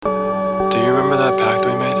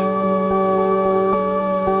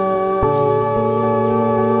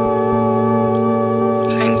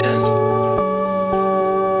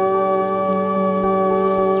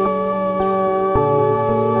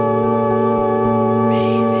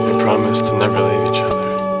promise to never leave each other.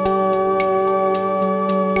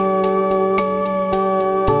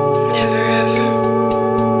 Never ever.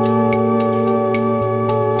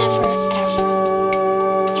 Never ever.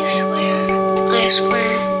 You swear? I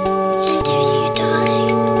swear. And if you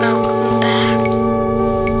die, I'll come back.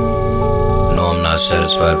 No, I'm not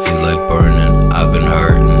satisfied, feel like burning. I've been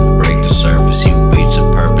hurting, break the surface. You reach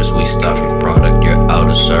a purpose, we stop your product, you're out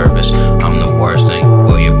of service. I'm the worst thing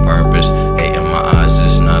for your purpose. Hate in my eyes,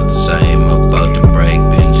 it's not the same. About to break,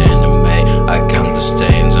 binge anime. I count the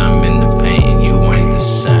stains, I'm in the paint, and you ain't the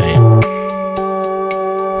same.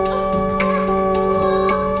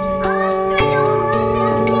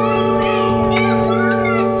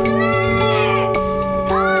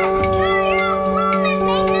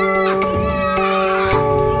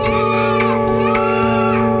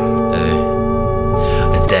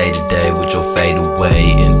 Day to day, which you'll fade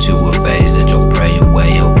away into a phase that you'll pray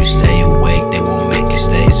away. Hope you stay awake, they won't make you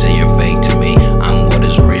stay. Say you're fake to me, I'm what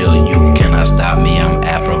is real, you cannot stop me. I'm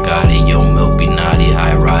Afro Gotti, yo milk be naughty,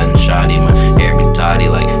 high riding shoddy. My hair be toddy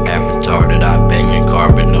like half retarded. I bang your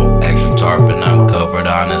carpet, no extra tarping. I'm covered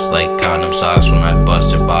honest like condom socks. When I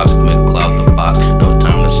bust your box, commit clout the fox. No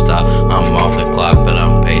time to stop, I'm off the clock.